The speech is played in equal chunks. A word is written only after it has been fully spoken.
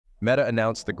Meta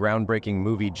announced the groundbreaking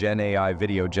Movie Gen AI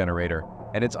video generator,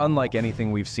 and it's unlike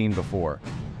anything we've seen before.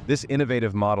 This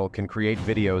innovative model can create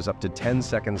videos up to 10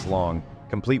 seconds long,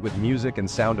 complete with music and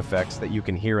sound effects that you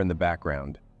can hear in the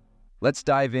background. Let's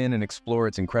dive in and explore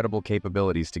its incredible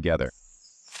capabilities together.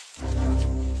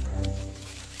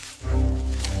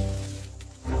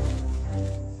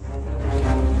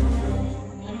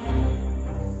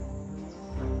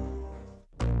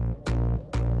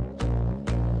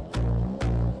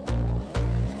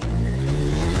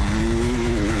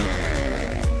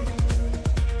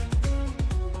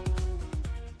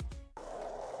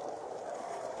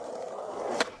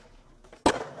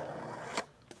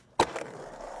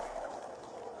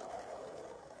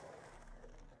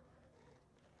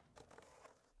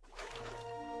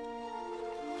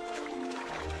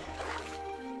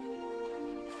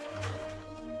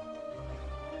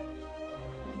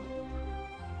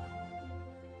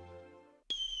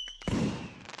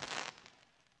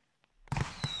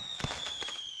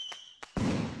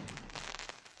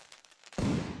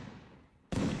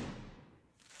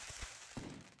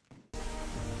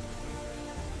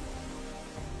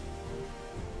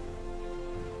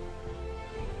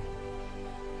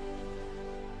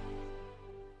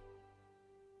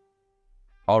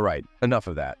 Alright, enough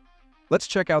of that. Let's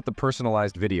check out the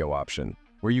personalized video option,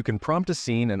 where you can prompt a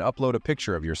scene and upload a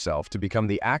picture of yourself to become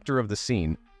the actor of the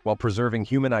scene while preserving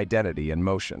human identity and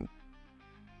motion.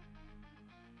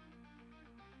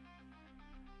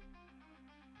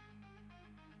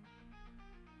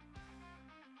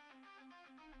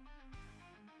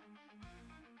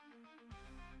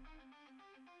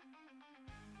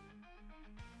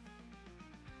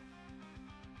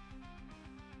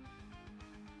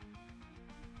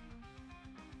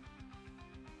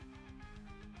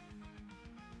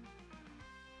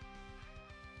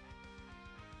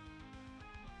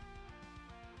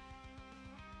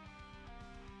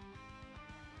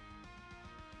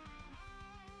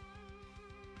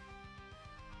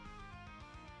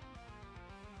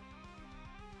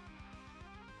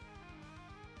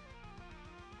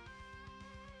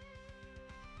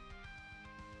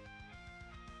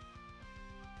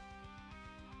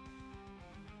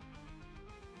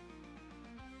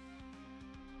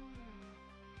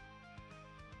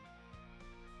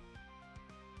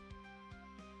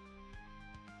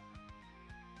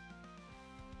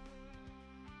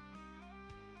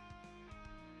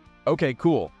 Okay,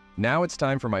 cool. Now it's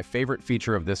time for my favorite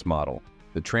feature of this model,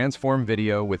 the transform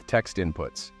video with text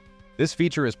inputs. This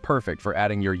feature is perfect for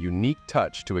adding your unique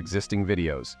touch to existing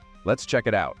videos. Let's check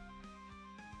it out.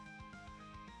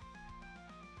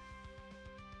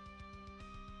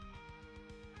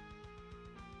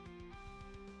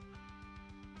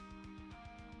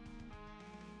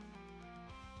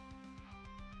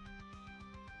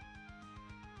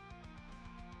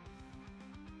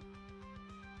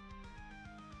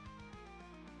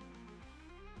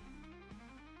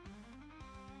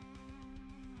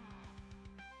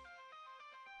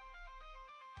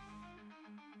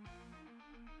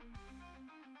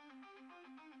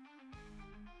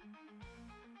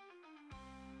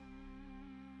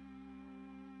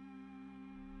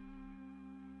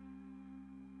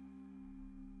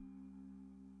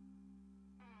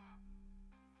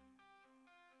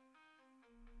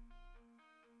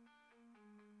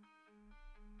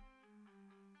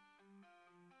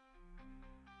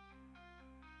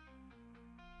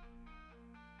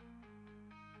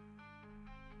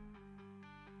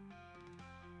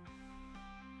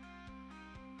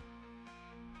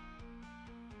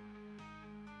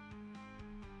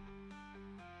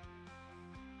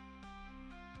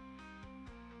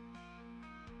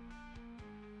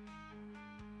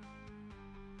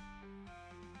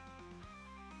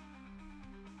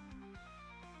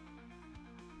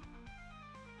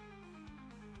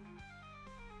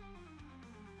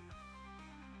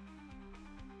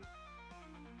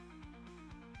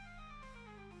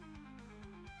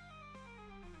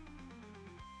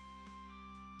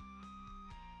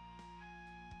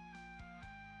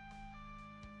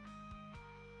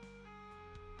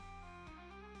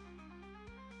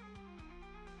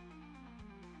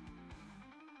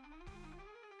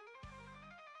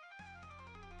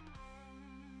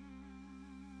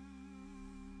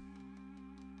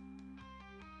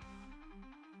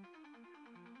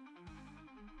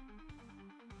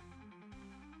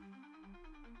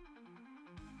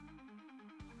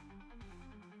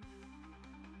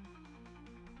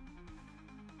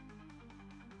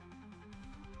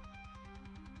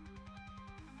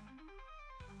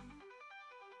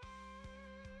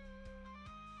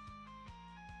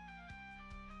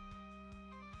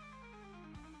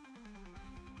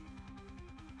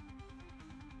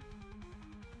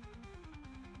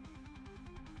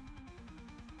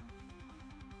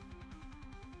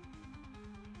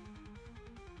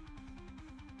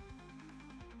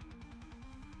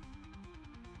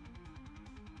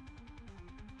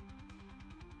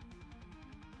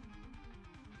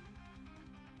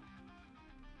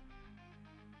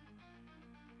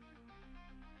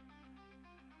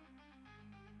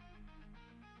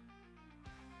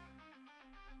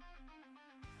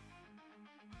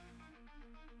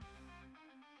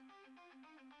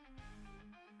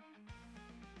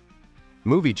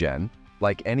 MovieGen,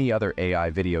 like any other AI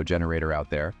video generator out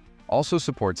there, also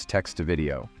supports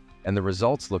text-to-video, and the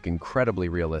results look incredibly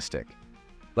realistic.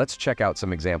 Let's check out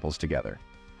some examples together.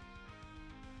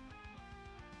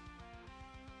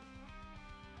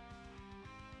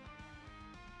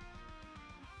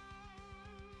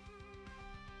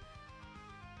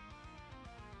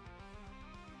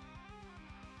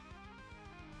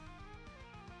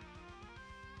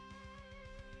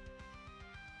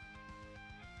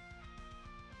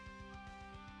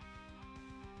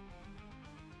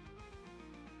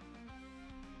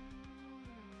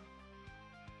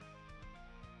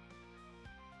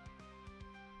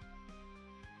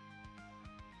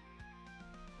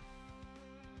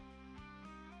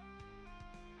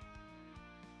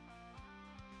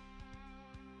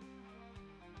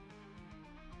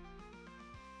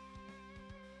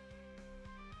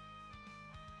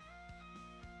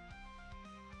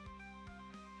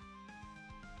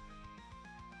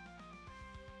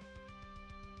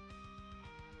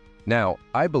 Now,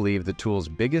 I believe the tool's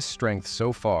biggest strengths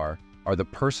so far are the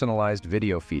personalized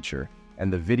video feature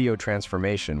and the video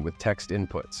transformation with text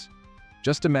inputs.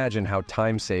 Just imagine how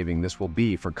time-saving this will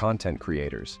be for content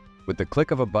creators. With the click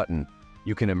of a button,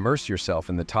 you can immerse yourself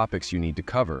in the topics you need to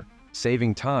cover,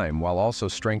 saving time while also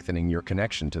strengthening your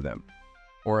connection to them.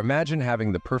 Or imagine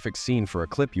having the perfect scene for a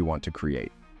clip you want to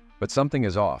create, but something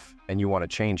is off and you want to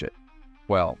change it.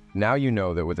 Well, now you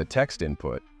know that with a text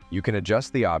input, you can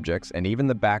adjust the objects and even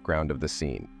the background of the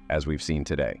scene, as we've seen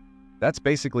today. That's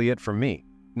basically it from me.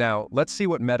 Now, let's see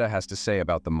what Meta has to say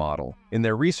about the model. In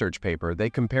their research paper, they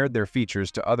compared their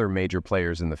features to other major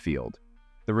players in the field.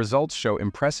 The results show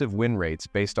impressive win rates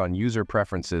based on user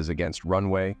preferences against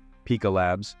Runway, Pika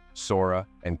Labs, Sora,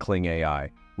 and Kling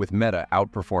AI, with Meta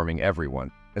outperforming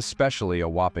everyone, especially a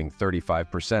whopping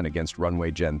 35% against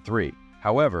Runway Gen 3.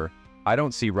 However, I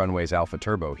don't see Runway's Alpha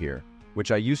Turbo here,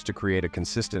 which I used to create a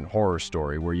consistent horror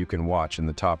story where you can watch in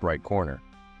the top right corner.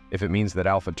 If it means that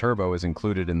Alpha Turbo is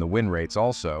included in the win rates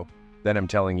also, then I'm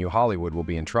telling you Hollywood will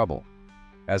be in trouble.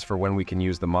 As for when we can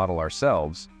use the model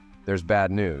ourselves, there's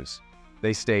bad news.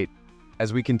 They state,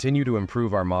 as we continue to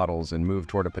improve our models and move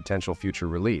toward a potential future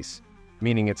release,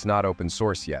 meaning it's not open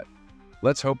source yet.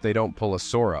 Let's hope they don't pull a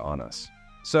Sora on us.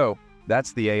 So,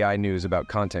 that's the AI news about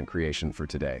content creation for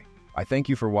today. I thank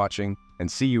you for watching and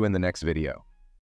see you in the next video.